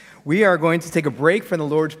We are going to take a break from the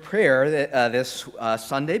Lord's Prayer this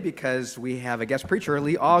Sunday because we have a guest preacher,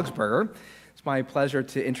 Lee Augsburger. It's my pleasure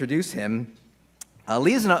to introduce him.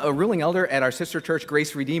 Lee is a ruling elder at our sister church,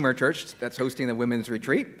 Grace Redeemer Church, that's hosting the women's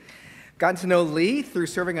retreat. Gotten to know Lee through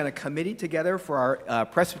serving on a committee together for our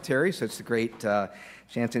presbytery, so it's a great chance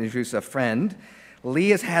to introduce a friend.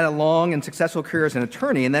 Lee has had a long and successful career as an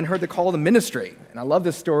attorney and then heard the call to ministry. And I love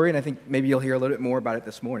this story, and I think maybe you'll hear a little bit more about it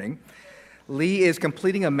this morning. Lee is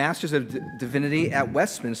completing a Master's of Divinity at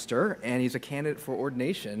Westminster, and he's a candidate for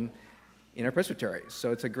ordination in our presbytery.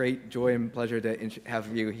 So it's a great joy and pleasure to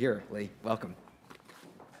have you here, Lee. Welcome.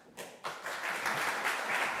 Thank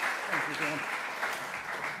you, Dan.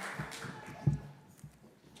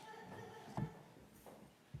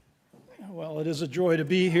 Well, it is a joy to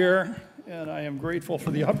be here, and I am grateful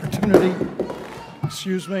for the opportunity,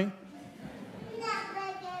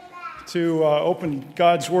 to open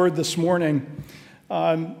God's Word this morning.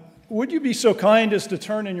 Would you be so kind as to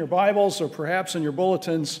turn in your Bibles or perhaps in your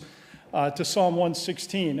bulletins to Psalm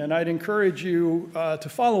 116? And I'd encourage you to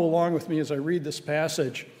follow along with me as I read this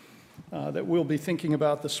passage that we'll be thinking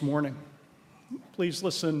about this morning. Please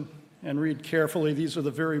listen and read carefully. These are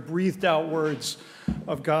the very breathed out words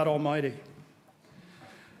of God Almighty.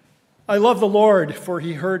 I love the Lord, for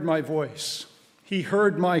he heard my voice. He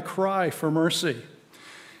heard my cry for mercy.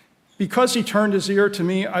 Because he turned his ear to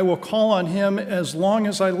me, I will call on him as long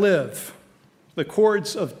as I live. The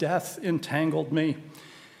cords of death entangled me.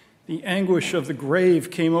 The anguish of the grave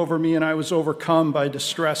came over me, and I was overcome by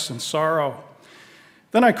distress and sorrow.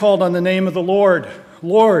 Then I called on the name of the Lord.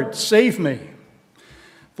 Lord, save me.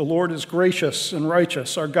 The Lord is gracious and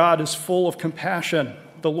righteous. Our God is full of compassion.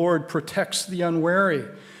 The Lord protects the unwary.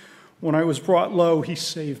 When I was brought low, he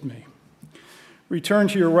saved me. Return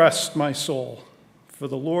to your rest, my soul, for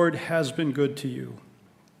the Lord has been good to you.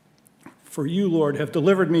 For you, Lord, have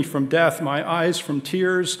delivered me from death, my eyes from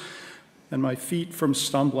tears, and my feet from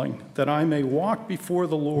stumbling, that I may walk before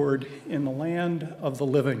the Lord in the land of the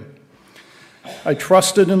living. I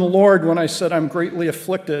trusted in the Lord when I said I'm greatly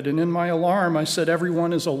afflicted, and in my alarm I said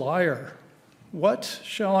everyone is a liar. What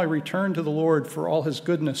shall I return to the Lord for all his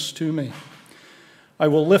goodness to me? I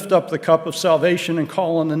will lift up the cup of salvation and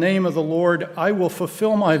call on the name of the Lord. I will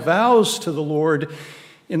fulfill my vows to the Lord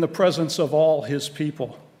in the presence of all his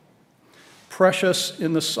people. Precious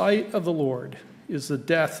in the sight of the Lord is the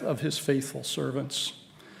death of his faithful servants.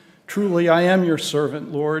 Truly, I am your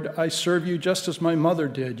servant, Lord. I serve you just as my mother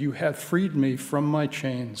did. You have freed me from my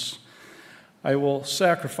chains. I will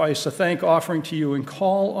sacrifice a thank offering to you and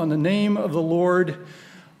call on the name of the Lord.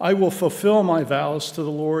 I will fulfill my vows to the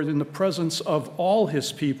Lord in the presence of all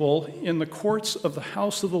his people, in the courts of the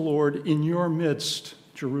house of the Lord, in your midst,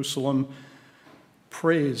 Jerusalem.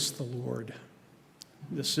 Praise the Lord.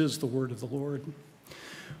 This is the word of the Lord.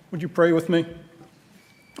 Would you pray with me?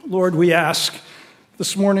 Lord, we ask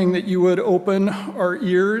this morning that you would open our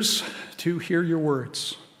ears to hear your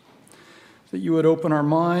words, that you would open our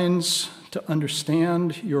minds to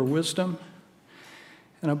understand your wisdom,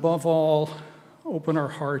 and above all, open our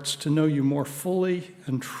hearts to know you more fully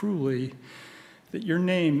and truly, that your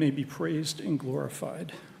name may be praised and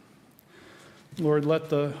glorified. Lord, let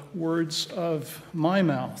the words of my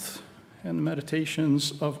mouth and the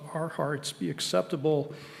meditations of our hearts be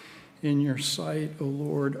acceptable in your sight, O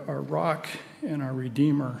Lord, our rock and our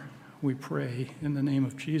redeemer, we pray in the name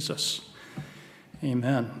of Jesus.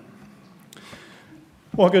 Amen.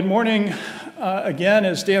 Well, good morning. Again,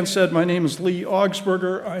 as Dan said, my name is Lee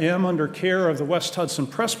Augsburger. I am under care of the West Hudson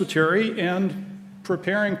Presbytery and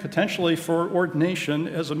preparing potentially for ordination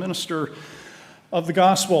as a minister of the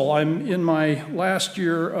gospel. I'm in my last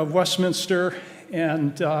year of Westminster,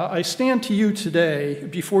 and I stand to you today,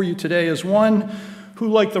 before you today, as one who,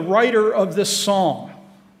 like the writer of this psalm,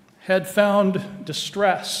 had found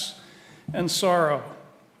distress and sorrow.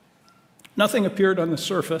 Nothing appeared on the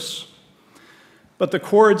surface, but the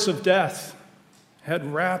cords of death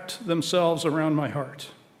had wrapped themselves around my heart.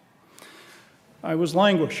 I was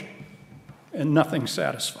languishing, and nothing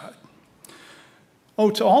satisfied.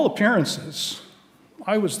 Oh, to all appearances,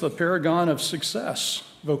 I was the paragon of success,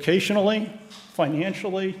 vocationally,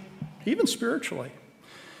 financially, even spiritually.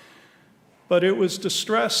 But it was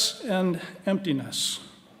distress and emptiness.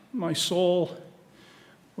 My soul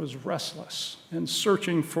was restless and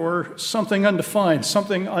searching for something undefined,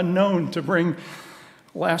 something unknown to bring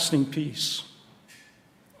lasting peace.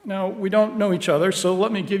 Now, we don't know each other, so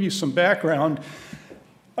let me give you some background.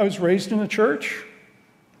 I was raised in the church.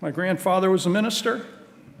 My grandfather was a minister.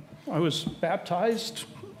 I was baptized,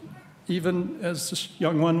 even as this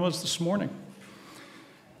young one was this morning.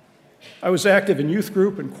 I was active in youth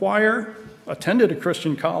group and choir. attended a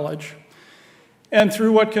Christian college, and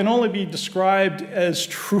through what can only be described as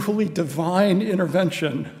truly divine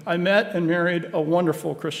intervention, I met and married a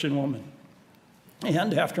wonderful Christian woman.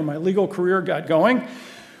 And after my legal career got going,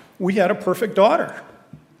 we had a perfect daughter.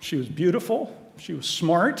 She was beautiful, she was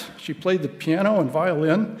smart, she played the piano and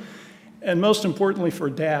violin, and most importantly for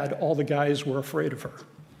Dad, all the guys were afraid of her.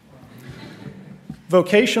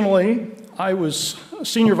 Vocationally, I was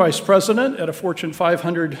senior vice president at a Fortune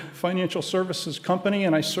 500 financial services company,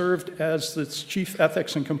 and I served as its chief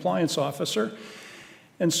ethics and compliance officer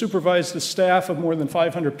and supervised a staff of more than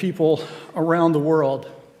 500 people around the world.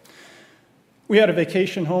 We had a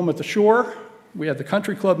vacation home at the shore, we had the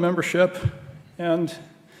country club membership, and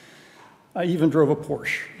I even drove a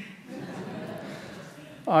Porsche.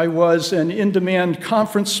 I was an in-demand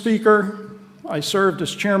conference speaker. I served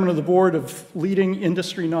as chairman of the board of leading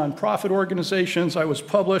industry nonprofit organizations. I was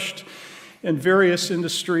published in various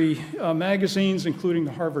industry magazines, including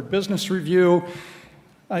the Harvard Business Review.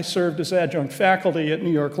 I served as adjunct faculty at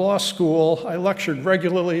New York Law School. I lectured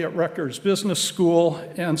regularly at Rutgers Business School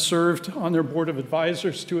and served on their board of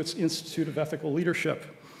advisors to its Institute of Ethical Leadership.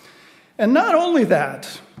 And not only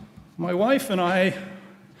that, my wife and I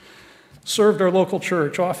served our local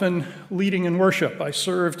church, often leading in worship. I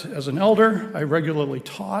served as an elder, I regularly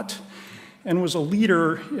taught, and was a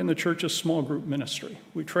leader in the church's small group ministry.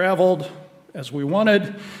 We traveled as we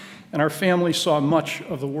wanted, and our family saw much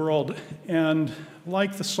of the world. And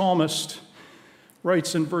like the psalmist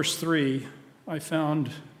writes in verse 3, I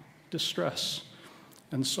found distress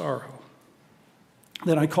and sorrow.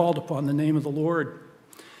 Then I called upon the name of the Lord.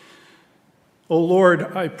 O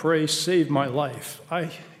Lord, I pray, save my life.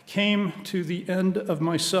 I came to the end of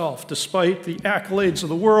myself, despite the accolades of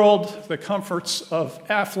the world, the comforts of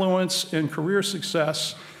affluence and career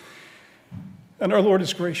success. And our Lord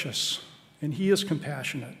is gracious, and he is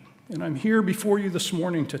compassionate. And I'm here before you this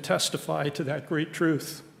morning to testify to that great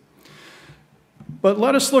truth. But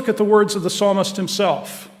let us look at the words of the psalmist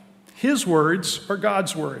himself. His words are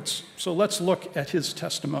God's words, so let's look at his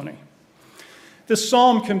testimony. This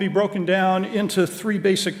psalm can be broken down into three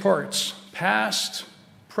basic parts: past,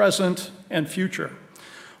 present, and future.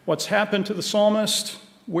 What's happened to the psalmist,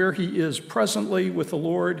 where he is presently with the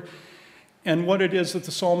Lord, and what it is that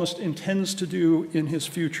the psalmist intends to do in his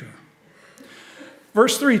future.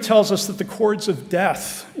 Verse 3 tells us that the cords of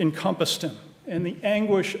death encompassed him, and the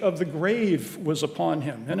anguish of the grave was upon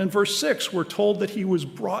him. And in verse 6, we're told that he was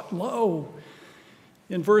brought low.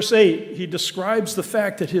 In verse 8, he describes the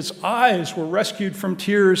fact that his eyes were rescued from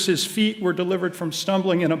tears, his feet were delivered from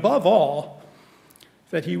stumbling, and above all,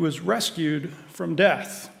 that he was rescued from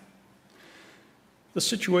death. The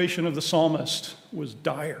situation of the psalmist was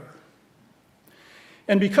dire.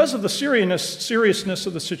 And because of the seriousness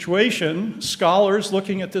of the situation, scholars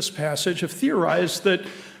looking at this passage have theorized that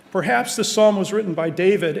perhaps this psalm was written by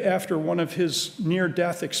David after one of his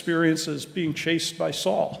near-death experiences being chased by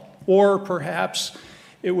Saul. Or perhaps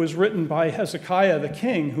it was written by Hezekiah the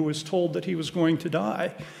king, who was told that he was going to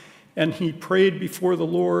die. And he prayed before the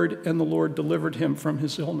Lord, and the Lord delivered him from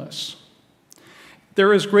his illness.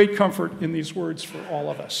 There is great comfort in these words for all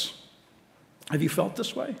of us. Have you felt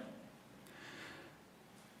this way?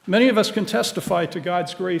 Many of us can testify to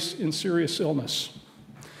God's grace in serious illness.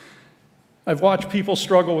 I've watched people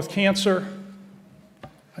struggle with cancer.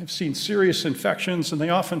 I've seen serious infections, and they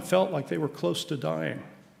often felt like they were close to dying.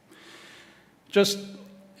 Just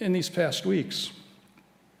in these past weeks,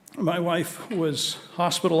 my wife was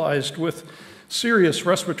hospitalized with serious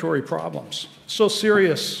respiratory problems. So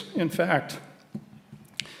serious, in fact,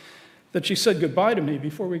 that she said goodbye to me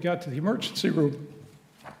before we got to the emergency room.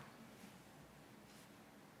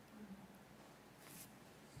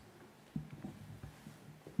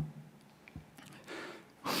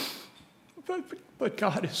 But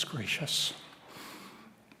God is gracious.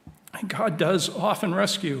 And God does often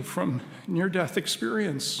rescue from near-death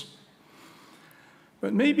experience.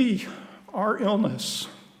 But maybe our illness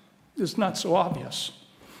is not so obvious.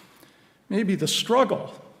 Maybe the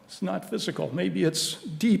struggle is not physical. Maybe it's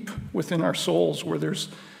deep within our souls where there's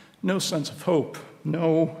no sense of hope,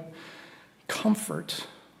 no comfort.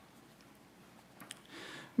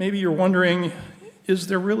 Maybe you're wondering, is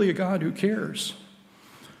there really a God who cares?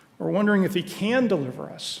 Or wondering if he can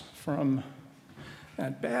deliver us from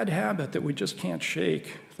that bad habit that we just can't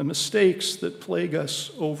shake, the mistakes that plague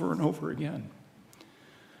us over and over again.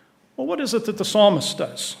 Well, what is it that the psalmist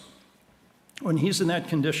does when he's in that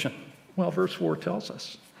condition? Well, verse 4 tells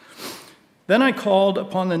us. Then I called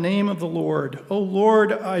upon the name of the Lord. O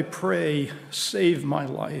Lord, I pray, save my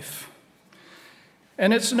life.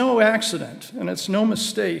 And it's no accident, and it's no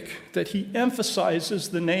mistake that he emphasizes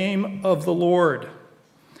the name of the Lord.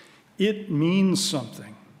 It means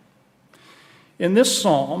something. In this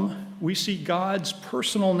psalm, we see God's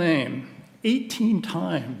personal name 18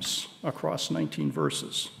 times across 19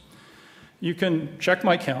 verses. You can check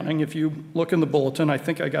my counting. If you look in the bulletin, I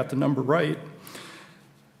think I got the number right.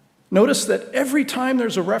 Notice that every time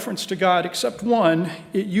there's a reference to God except one,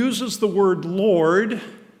 it uses the word Lord,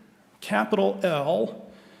 capital L,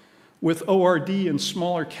 with O-R-D in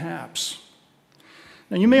smaller caps.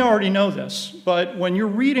 Now, you may already know this, but when you're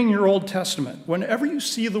reading your Old Testament, whenever you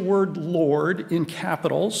see the word Lord in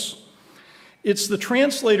capitals, it's the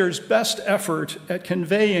translator's best effort at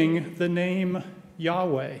conveying the name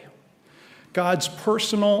Yahweh, God's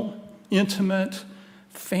personal, intimate,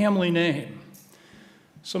 family name.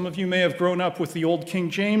 Some of you may have grown up with the old King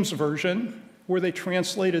James Version, where they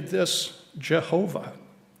translated this Jehovah.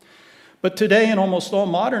 But today, in almost all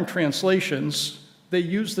modern translations, they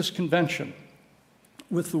use this convention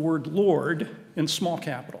with the word Lord in small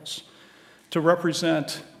capitals to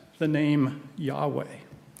represent the name Yahweh.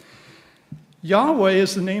 Yahweh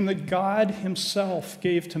is the name that God himself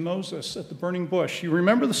gave to Moses at the burning bush. You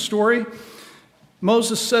remember the story?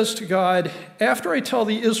 Moses says to God, "After I tell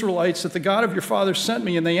the Israelites that the God of your father sent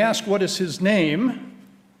me, and they ask, 'What is his name?'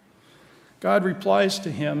 God replies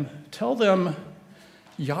to him, 'Tell them,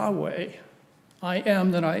 Yahweh, I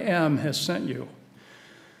am that I am, has sent you.'"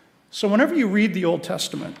 So whenever you read the Old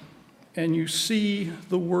Testament and you see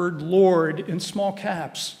the word Lord in small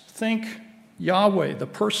caps, think Yahweh, the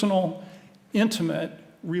personal, intimate,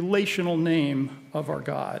 relational name of our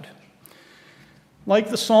God.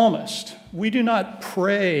 Like the psalmist, we do not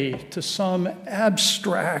pray to some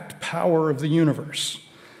abstract power of the universe,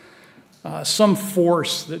 some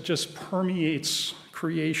force that just permeates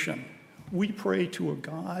creation. We pray to a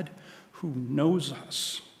God who knows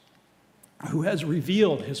us, who has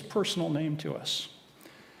revealed his personal name to us.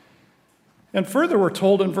 And further, we're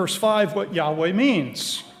told in verse 5 what Yahweh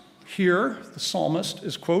means. Here, the psalmist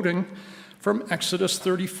is quoting from Exodus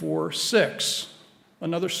 34:6,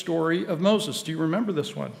 another story of Moses. Do you remember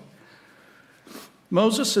this one?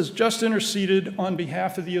 Moses has just interceded on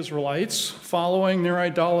behalf of the Israelites following their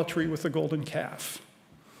idolatry with the golden calf.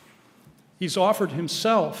 He's offered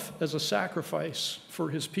himself as a sacrifice for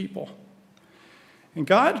his people. And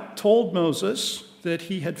God told Moses that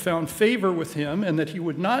he had found favor with him and that he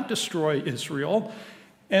would not destroy Israel,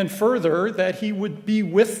 and further, that he would be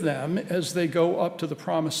with them as they go up to the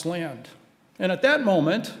promised land. And at that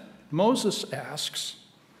moment, Moses asks,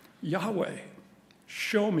 "Yahweh,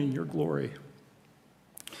 show me your glory."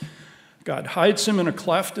 God hides him in a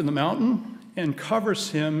cleft in the mountain and covers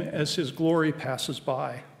him as his glory passes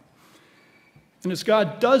by. And as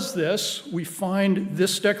God does this, we find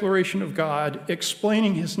this declaration of God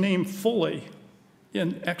explaining his name fully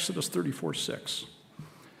in Exodus 34:6.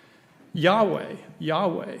 Yahweh,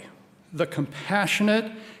 Yahweh, the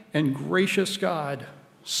compassionate and gracious God,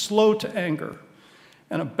 slow to anger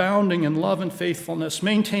and abounding in love and faithfulness,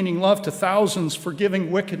 maintaining love to thousands, forgiving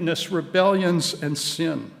wickedness, rebellions, and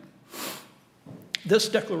sin. This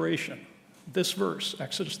declaration, this verse,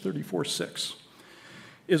 Exodus 34:6,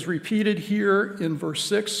 is repeated here in verse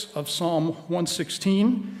 6 of Psalm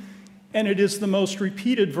 116, and it is the most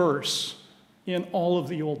repeated verse in all of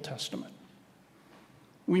the Old Testament.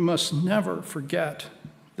 We must never forget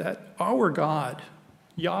that our God,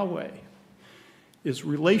 Yahweh, is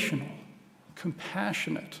relational,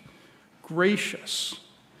 compassionate, gracious,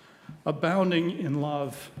 abounding in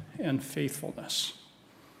love and faithfulness.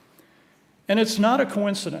 And it's not a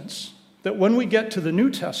coincidence that when we get to the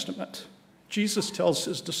New Testament, Jesus tells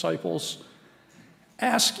his disciples,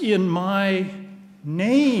 "Ask in my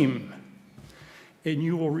name, and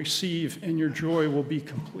you will receive, and your joy will be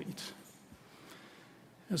complete."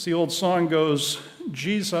 As the old song goes,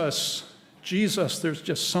 Jesus, Jesus, there's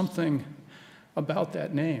just something about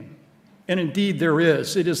that name. And indeed there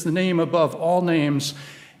is. It is the name above all names,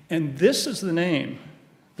 and this is the name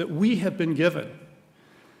that we have been given.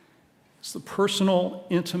 It's the personal,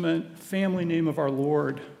 intimate, family name of our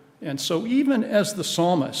Lord. And so even as the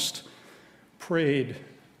psalmist prayed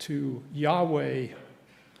to Yahweh,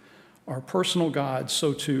 our personal God,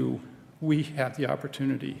 so too we have the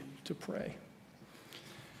opportunity to pray.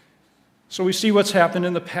 So we see what's happened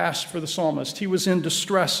in the past for the psalmist. He was in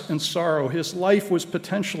distress and sorrow. His life was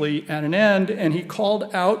potentially at an end, and he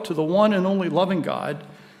called out to the one and only loving God.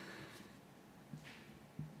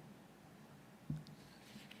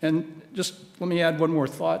 And just let me add one more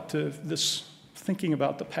thought to this thinking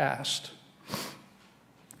about the past.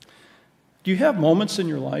 Do you have moments in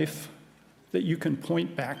your life that you can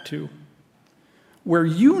point back to where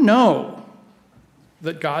you know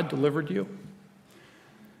that God delivered you?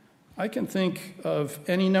 I can think of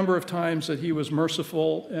any number of times that he was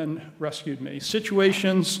merciful and rescued me.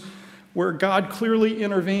 Situations where God clearly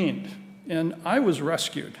intervened and I was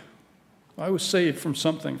rescued. I was saved from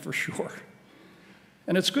something for sure.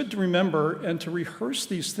 And it's good to remember and to rehearse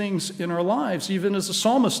these things in our lives, even as the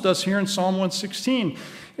psalmist does here in Psalm 116.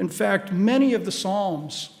 In fact, many of the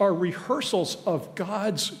Psalms are rehearsals of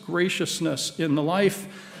God's graciousness in the life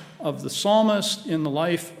of the psalmist, in the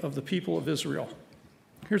life of the people of Israel.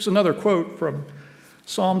 Here's another quote from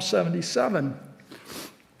Psalm 77.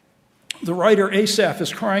 The writer Asaph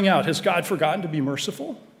is crying out, "Has God forgotten to be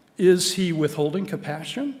merciful? Is he withholding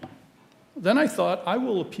compassion?" Then I thought, I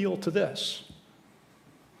will appeal to this.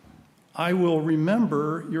 I will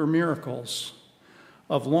remember your miracles.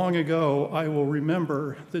 Of long ago, I will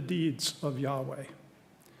remember the deeds of Yahweh.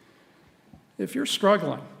 If you're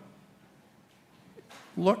struggling,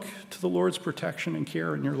 look to the Lord's protection and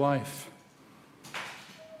care in your life.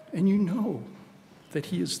 And you know that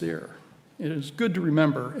he is there. It is good to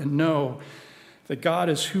remember and know that God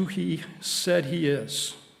is who he said he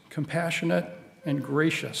is, compassionate and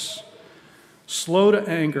gracious, slow to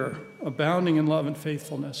anger, abounding in love and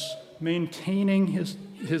faithfulness, maintaining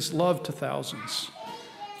his love to thousands,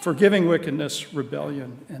 forgiving wickedness,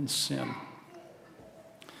 rebellion, and sin.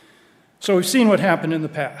 So we've seen what happened in the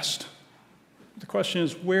past. The question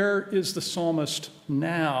is, where is the psalmist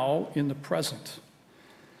now in the present?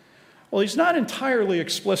 Well, he's not entirely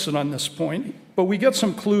explicit on this point, but we get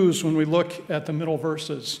some clues when we look at the middle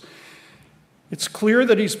verses. It's clear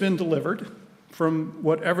that he's been delivered from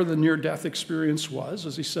whatever the near-death experience was,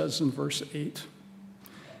 as he says in verse 8.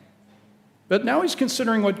 But now he's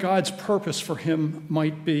considering what God's purpose for him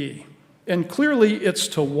might be. And clearly it's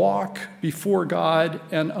to walk before God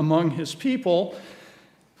and among his people.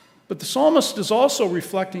 But the psalmist is also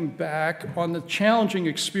reflecting back on the challenging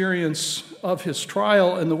experience of his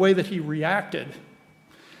trial and the way that he reacted.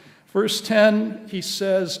 Verse 10, he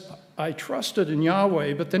says, "I trusted in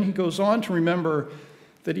Yahweh," but then he goes on to remember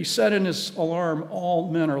that he said in his alarm, "All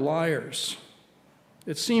men are liars."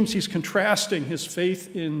 It seems he's contrasting his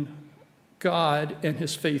faith in God and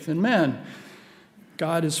his faith in men.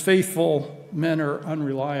 God is faithful, men are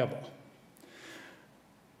unreliable.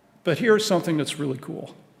 But here's something that's really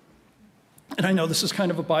cool. And I know this is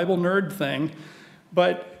kind of a Bible nerd thing,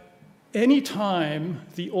 but anytime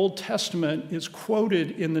the Old Testament is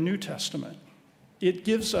quoted in the New Testament, it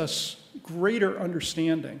gives us greater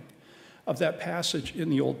understanding of that passage in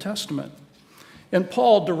the Old Testament. And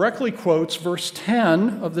Paul directly quotes verse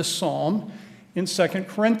 10 of this psalm in 2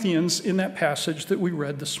 Corinthians in that passage that we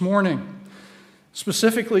read this morning.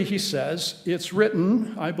 Specifically, he says, "It's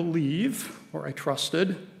written, I believe," or "I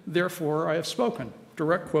trusted, therefore I have spoken."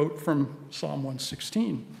 Direct quote from Psalm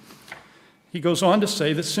 116. He goes on to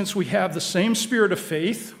say that since we have the same spirit of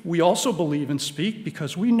faith, we also believe and speak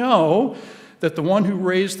because we know that the one who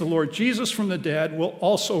raised the Lord Jesus from the dead will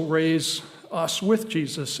also raise us with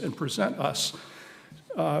Jesus and present us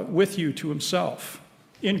with you to himself.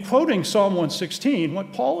 In quoting Psalm 116,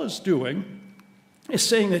 what Paul is doing is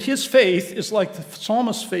saying that his faith is like the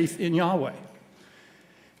psalmist's faith in Yahweh,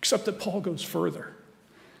 except that Paul goes further.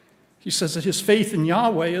 He says that his faith in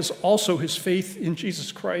Yahweh is also his faith in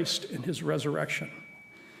Jesus Christ and his resurrection.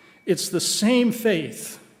 It's the same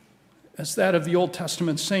faith as that of the Old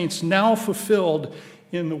Testament saints, now fulfilled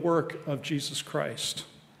in the work of Jesus Christ.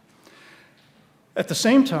 At the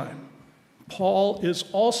same time, Paul is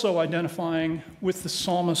also identifying with the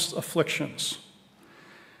psalmist's afflictions.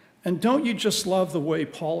 And don't you just love the way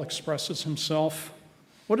Paul expresses himself?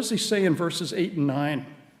 What does he say in verses 8 and 9?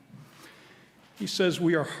 He says,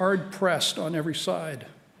 "We are hard pressed on every side,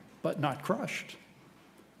 but not crushed.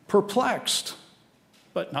 Perplexed,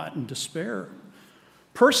 but not in despair.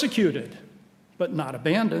 Persecuted, but not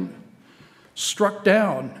abandoned. Struck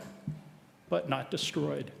down, but not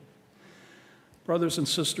destroyed." Brothers and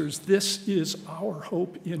sisters, this is our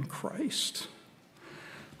hope in Christ.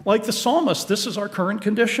 Like the psalmist, this is our current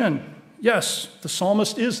condition. Yes, the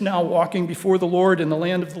psalmist is now walking before the Lord in the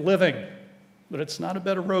land of the living, but it's not a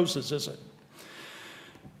bed of roses, is it?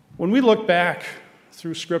 When we look back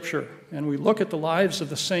through Scripture and we look at the lives of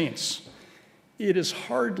the saints, it is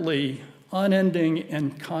hardly unending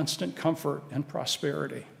and constant comfort and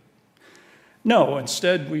prosperity. No,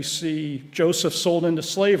 instead we see Joseph sold into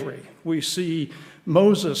slavery. We see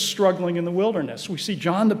Moses struggling in the wilderness. We see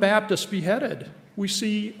John the Baptist beheaded. We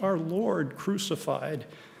see our Lord crucified.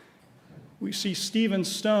 We see Stephen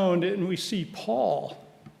stoned, and we see Paul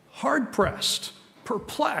hard-pressed,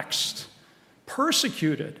 perplexed,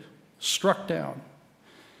 persecuted, struck down.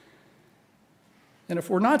 And if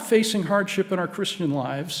we're not facing hardship in our Christian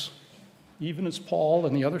lives, even as Paul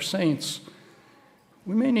and the other saints,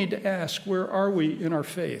 we may need to ask, where are we in our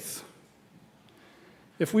faith?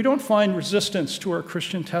 If we don't find resistance to our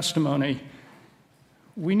Christian testimony,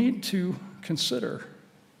 we need to consider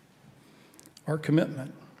our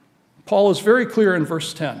commitment. Paul is very clear in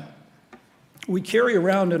verse 10. We carry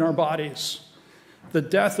around in our bodies the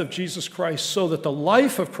death of Jesus Christ so that the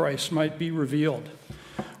life of Christ might be revealed.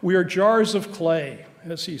 We are jars of clay,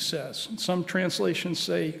 as he says. Some translations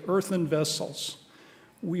say earthen vessels.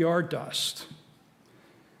 We are dust.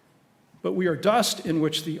 But we are dust in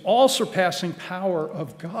which the all-surpassing power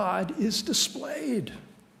of God is displayed.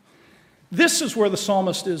 This is where the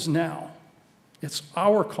psalmist is now. It's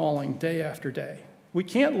our calling day after day. We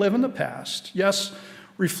can't live in the past. Yes,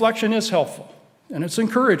 reflection is helpful, and it's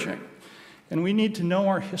encouraging. And we need to know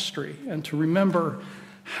our history and to remember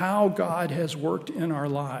how God has worked in our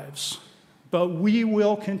lives. But we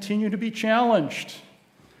will continue to be challenged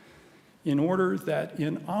in order that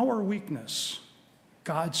in our weakness,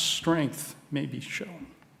 God's strength may be shown.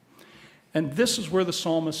 And this is where the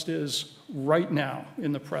psalmist is right now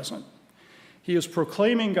in the present. He is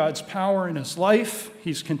proclaiming God's power in his life.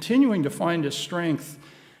 He's continuing to find his strength,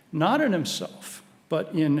 not in himself,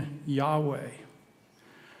 but in Yahweh.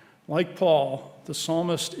 Like Paul, the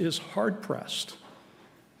psalmist is hard-pressed,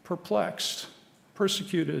 perplexed,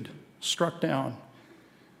 persecuted, struck down,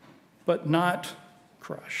 but not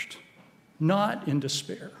crushed, not in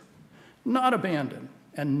despair, not abandoned,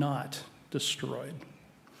 and not destroyed.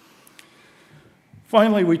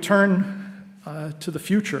 Finally, we turn to the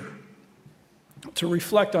future to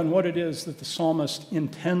reflect on what it is that the psalmist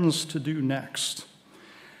intends to do next.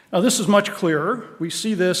 Now, this is much clearer. We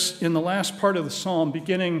see this in the last part of the psalm,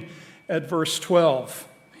 beginning at verse 12.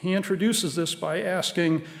 He introduces this by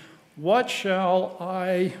asking, "What shall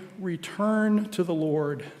I return to the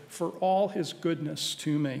Lord for all his goodness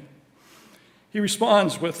to me?" He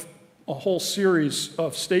responds with a whole series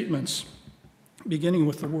of statements, beginning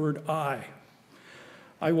with the word I.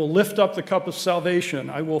 I will lift up the cup of salvation.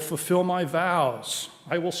 I will fulfill my vows.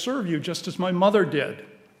 I will serve you just as my mother did.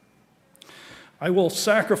 I will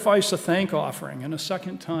sacrifice a thank offering, and a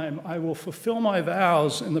second time, I will fulfill my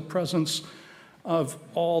vows in the presence of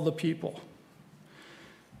all the people.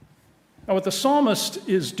 Now, what the psalmist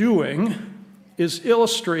is doing is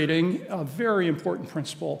illustrating a very important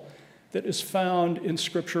principle that is found in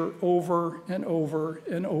Scripture over and over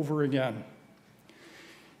and over again.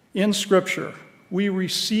 In Scripture, we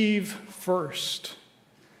receive first,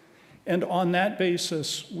 and on that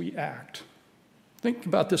basis, we act. Think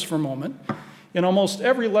about this for a moment. In almost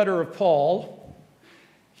every letter of Paul,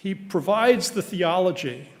 he provides the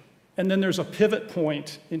theology, and then there's a pivot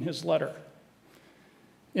point in his letter.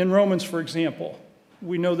 In Romans, for example,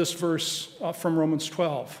 we know this verse from Romans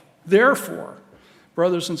 12. Therefore,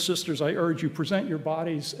 brothers and sisters, I urge you, present your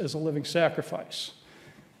bodies as a living sacrifice.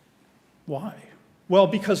 Why? Well,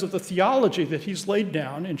 because of the theology that he's laid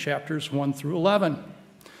down in chapters 1 through 11.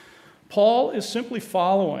 Paul is simply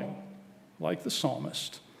following, like the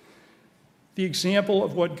psalmist, the example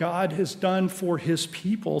of what God has done for his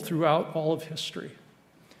people throughout all of history.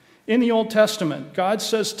 In the Old Testament, God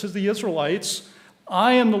says to the Israelites,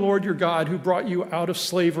 I am the Lord your God who brought you out of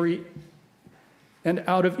slavery and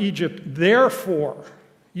out of Egypt. Therefore,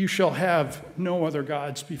 you shall have no other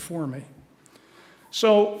gods before me.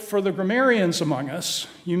 So, for the grammarians among us,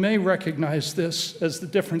 you may recognize this as the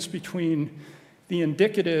difference between the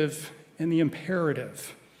indicative and the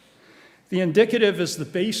imperative. The indicative is the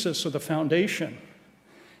basis or the foundation,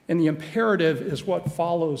 and the imperative is what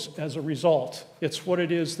follows as a result. It's what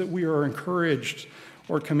it is that we are encouraged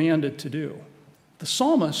or commanded to do. The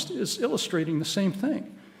psalmist is illustrating the same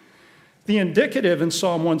thing. The indicative in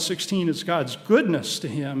Psalm 116 is God's goodness to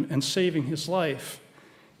him and saving his life.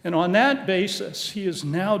 And on that basis, he is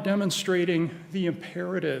now demonstrating the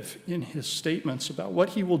imperative in his statements about what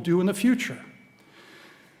he will do in the future.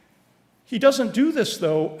 He doesn't do this,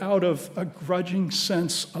 though, out of a grudging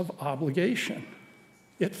sense of obligation.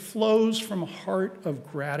 It flows from a heart of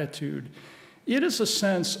gratitude. It is a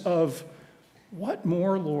sense of, what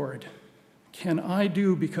more, Lord, can I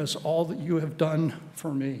do because all that you have done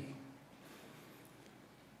for me?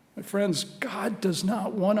 My friends, God does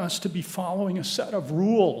not want us to be following a set of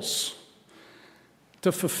rules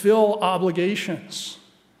to fulfill obligations.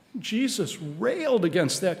 Jesus railed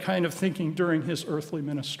against that kind of thinking during his earthly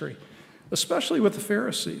ministry, especially with the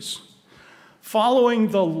Pharisees. Following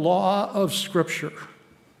the law of Scripture,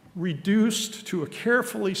 reduced to a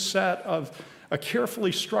carefully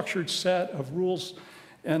structured set of rules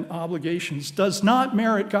and obligations, does not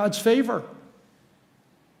merit God's favor.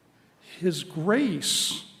 His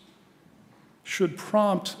grace should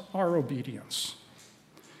prompt our obedience.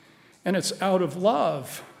 And it's out of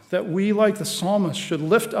love that we, like the psalmist, should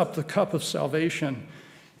lift up the cup of salvation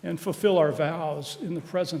and fulfill our vows in the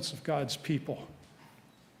presence of God's people.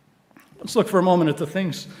 Let's look for a moment at the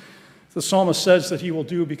things the psalmist says that he will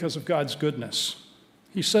do because of God's goodness.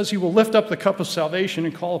 He says he will lift up the cup of salvation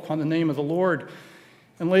and call upon the name of the Lord.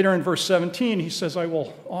 And later in verse 17, he says, I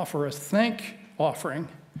will offer a thank offering.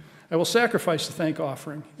 I will sacrifice the thank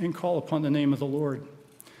offering and call upon the name of the Lord.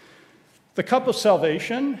 The cup of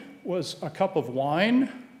salvation was a cup of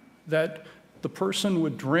wine that the person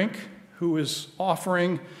would drink who is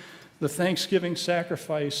offering the thanksgiving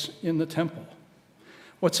sacrifice in the temple.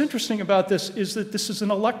 What's interesting about this is that this is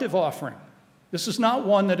an elective offering. This is not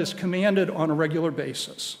one that is commanded on a regular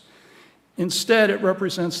basis. Instead, it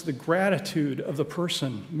represents the gratitude of the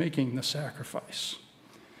person making the sacrifice.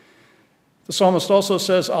 The psalmist also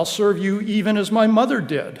says, I'll serve you even as my mother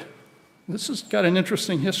did. This has got an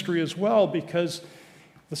interesting history as well, because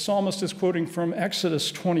the psalmist is quoting from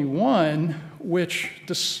Exodus 21, which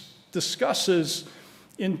discusses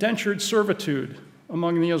indentured servitude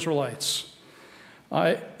among the Israelites.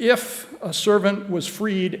 If a servant was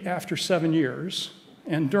freed after 7 years,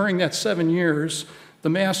 and during that 7 years, the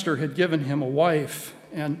master had given him a wife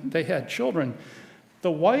and they had children,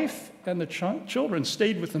 the wife and the children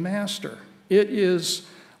stayed with the master. It is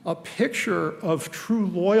a picture of true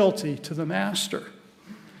loyalty to the master.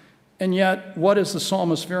 And yet, what is the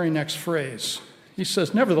psalmist's very next phrase? He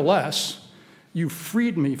says, nevertheless, you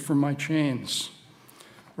freed me from my chains,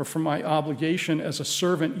 or from my obligation as a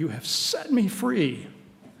servant, you have set me free.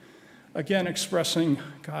 Again, expressing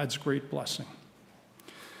God's great blessing.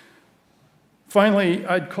 Finally,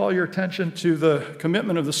 I'd call your attention to the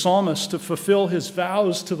commitment of the psalmist to fulfill his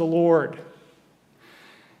vows to the Lord.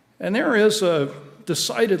 And there is a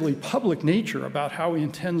decidedly public nature about how he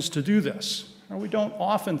intends to do this. Now, we don't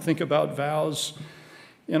often think about vows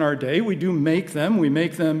in our day. We do make them. We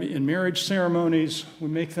make them in marriage ceremonies. We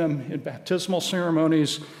make them in baptismal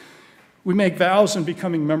ceremonies. We make vows in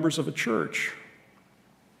becoming members of a church.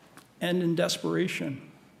 And in desperation.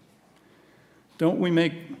 Don't we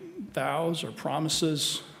make vows or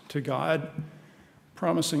promises to God,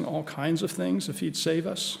 promising all kinds of things if he'd save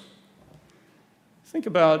us? Think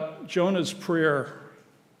about Jonah's prayer,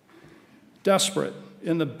 desperate,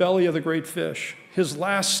 in the belly of the great fish. His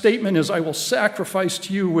last statement is, I will sacrifice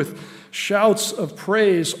to you with shouts of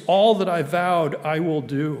praise all that I vowed I will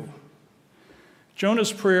do.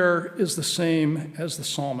 Jonah's prayer is the same as the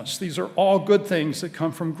psalmist. These are all good things that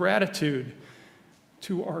come from gratitude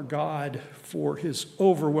to our God for his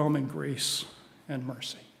overwhelming grace and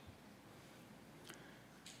mercy.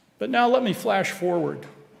 But now let me flash forward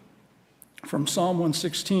from Psalm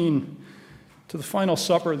 116 to the final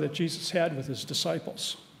supper that Jesus had with his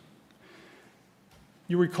disciples.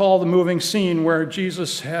 You recall the moving scene where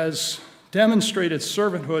Jesus has demonstrated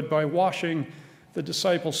servanthood by washing the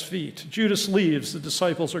disciples' feet. Judas leaves, the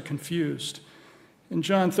disciples are confused. In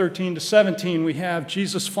John 13-17, we have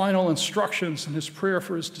Jesus' final instructions in his prayer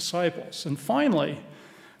for his disciples. And finally,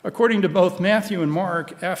 according to both Matthew and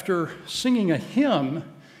Mark, after singing a hymn,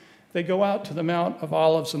 they go out to the Mount of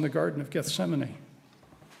Olives in the Garden of Gethsemane.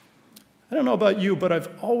 I don't know about you, but I've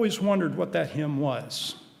always wondered what that hymn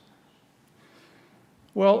was.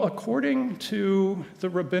 Well, according to the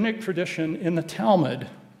rabbinic tradition in the Talmud,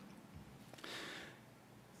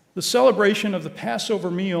 the celebration of the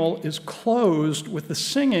Passover meal is closed with the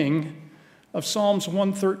singing of Psalms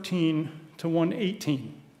 113 to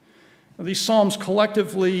 118. Now, these psalms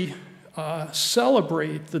collectively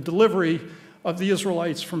celebrate the delivery of the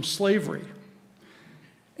Israelites from slavery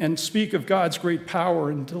and speak of God's great power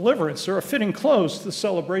and deliverance. They're a fitting close to the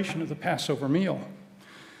celebration of the Passover meal.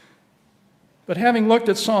 But having looked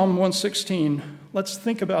at Psalm 116, let's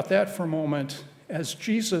think about that for a moment as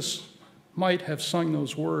Jesus might have sung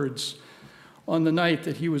those words on the night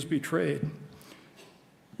that he was betrayed.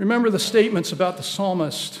 Remember the statements about the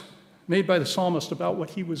psalmist, made by the psalmist about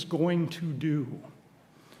what he was going to do.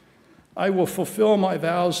 I will fulfill my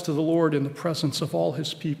vows to the Lord in the presence of all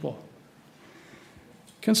his people.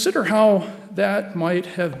 Consider how that might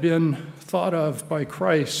have been thought of by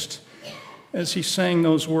Christ as he sang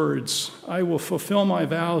those words, I will fulfill my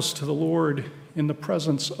vows to the Lord in the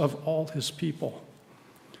presence of all his people.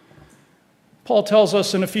 Paul tells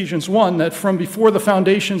us in Ephesians 1 that from before the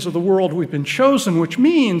foundations of the world we've been chosen, which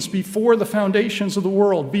means before the foundations of the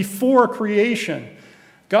world, before creation,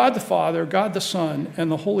 God the Father, God the Son,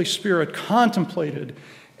 and the Holy Spirit contemplated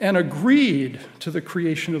and agreed to the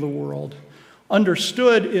creation of the world,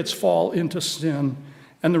 understood its fall into sin,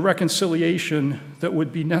 and the reconciliation that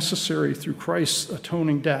would be necessary through Christ's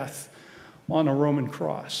atoning death on a Roman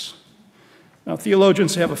cross. Now,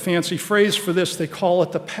 theologians have a fancy phrase for this. They call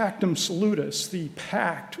it the pactum salutis, the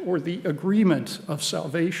pact or the agreement of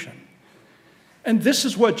salvation. And this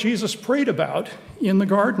is what Jesus prayed about in the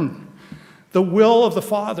garden, the will of the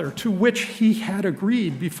Father to which he had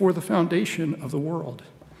agreed before the foundation of the world.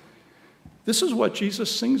 This is what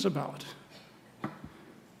Jesus sings about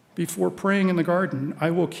before praying in the garden.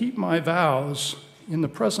 I will keep my vows in the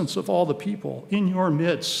presence of all the people, in your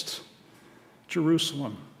midst,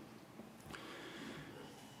 Jerusalem.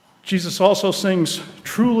 Jesus also sings,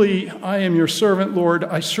 truly, I am your servant, Lord.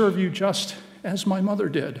 I serve you just as my mother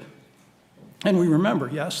did. And we remember,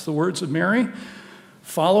 yes, the words of Mary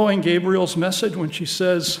following Gabriel's message when she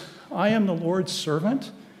says, I am the Lord's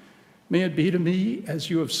servant. May it be to me as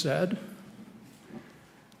you have said.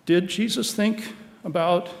 Did Jesus think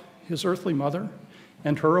about his earthly mother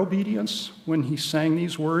and her obedience when he sang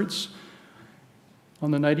these words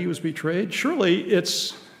on the night he was betrayed? Surely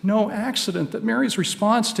it's no accident that Mary's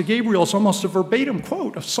response to Gabriel is almost a verbatim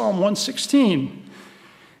quote of Psalm 116.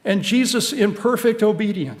 And Jesus, in perfect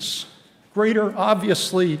obedience, greater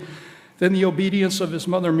obviously than the obedience of his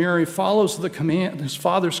mother Mary, follows his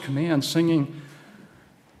Father's command, singing,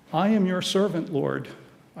 I am your servant, Lord.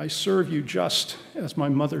 I serve you just as my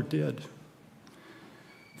mother did.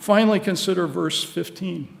 Finally, consider verse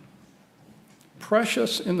 15.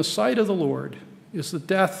 Precious in the sight of the Lord is the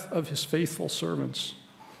death of his faithful servants.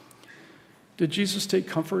 Did Jesus take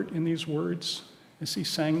comfort in these words as he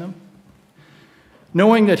sang them?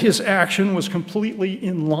 Knowing that his action was completely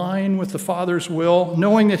in line with the Father's will,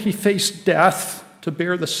 knowing that he faced death to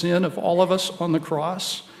bear the sin of all of us on the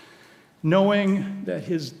cross, knowing that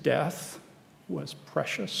his death was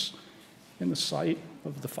precious in the sight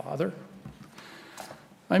of the Father?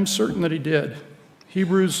 I'm certain that he did.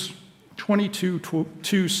 Hebrews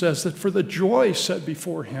 22:2 says that for the joy set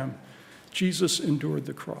before him, Jesus endured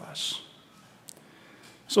the cross.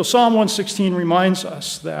 So Psalm 116 reminds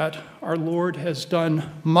us that our Lord has done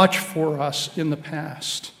much for us in the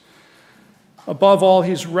past. Above all,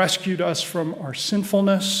 he's rescued us from our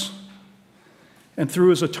sinfulness, and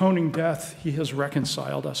through his atoning death, he has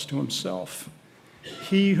reconciled us to himself.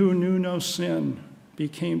 He who knew no sin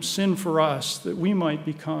became sin for us that we might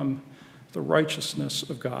become the righteousness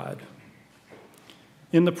of God.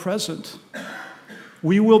 In the present,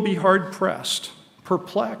 we will be hard-pressed,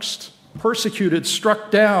 perplexed, persecuted,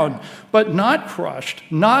 struck down, but not crushed,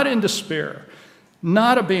 not in despair,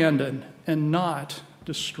 not abandoned, and not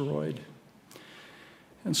destroyed.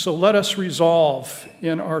 And so let us resolve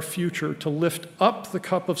in our future to lift up the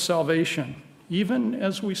cup of salvation, even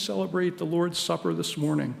as we celebrate the Lord's Supper this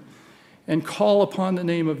morning, and call upon the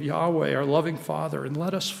name of Yahweh, our loving Father, and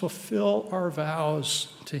let us fulfill our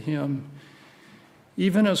vows to him,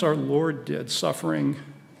 even as our Lord did, suffering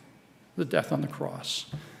the death on the cross,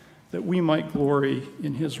 that we might glory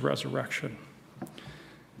in his resurrection.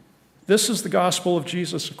 This is the gospel of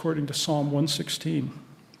Jesus according to Psalm 116.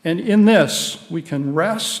 And in this we can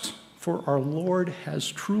rest, for our Lord has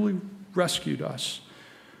truly rescued us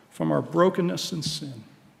from our brokenness and sin.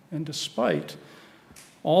 And despite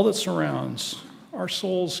all that surrounds, our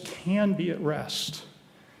souls can be at rest,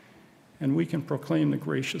 and we can proclaim the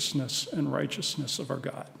graciousness and righteousness of our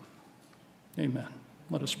God. Amen.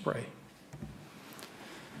 Let us pray.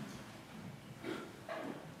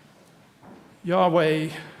 Yahweh,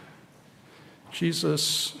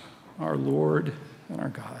 Jesus, our Lord and our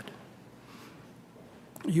God,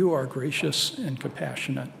 you are gracious and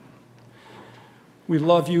compassionate. We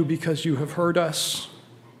love you because you have heard us.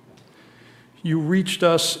 You reached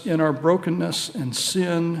us in our brokenness and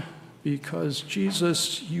sin because,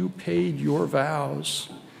 Jesus, you paid your vows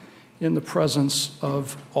in the presence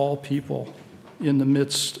of all people in the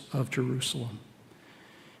midst of Jerusalem.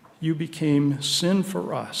 You became sin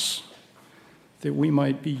for us, that we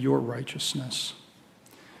might be your righteousness.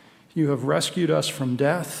 You have rescued us from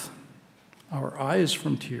death, our eyes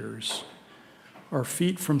from tears, our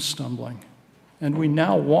feet from stumbling, and we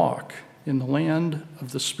now walk in the land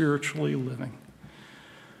of the spiritually living.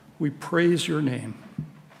 We praise your name.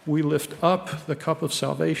 We lift up the cup of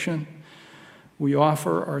salvation. We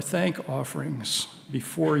offer our thank offerings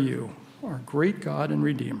before you, our great God and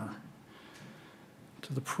Redeemer,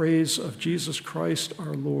 to the praise of Jesus Christ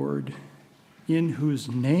our Lord, in whose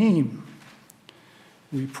name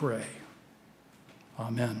we pray.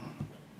 Amen.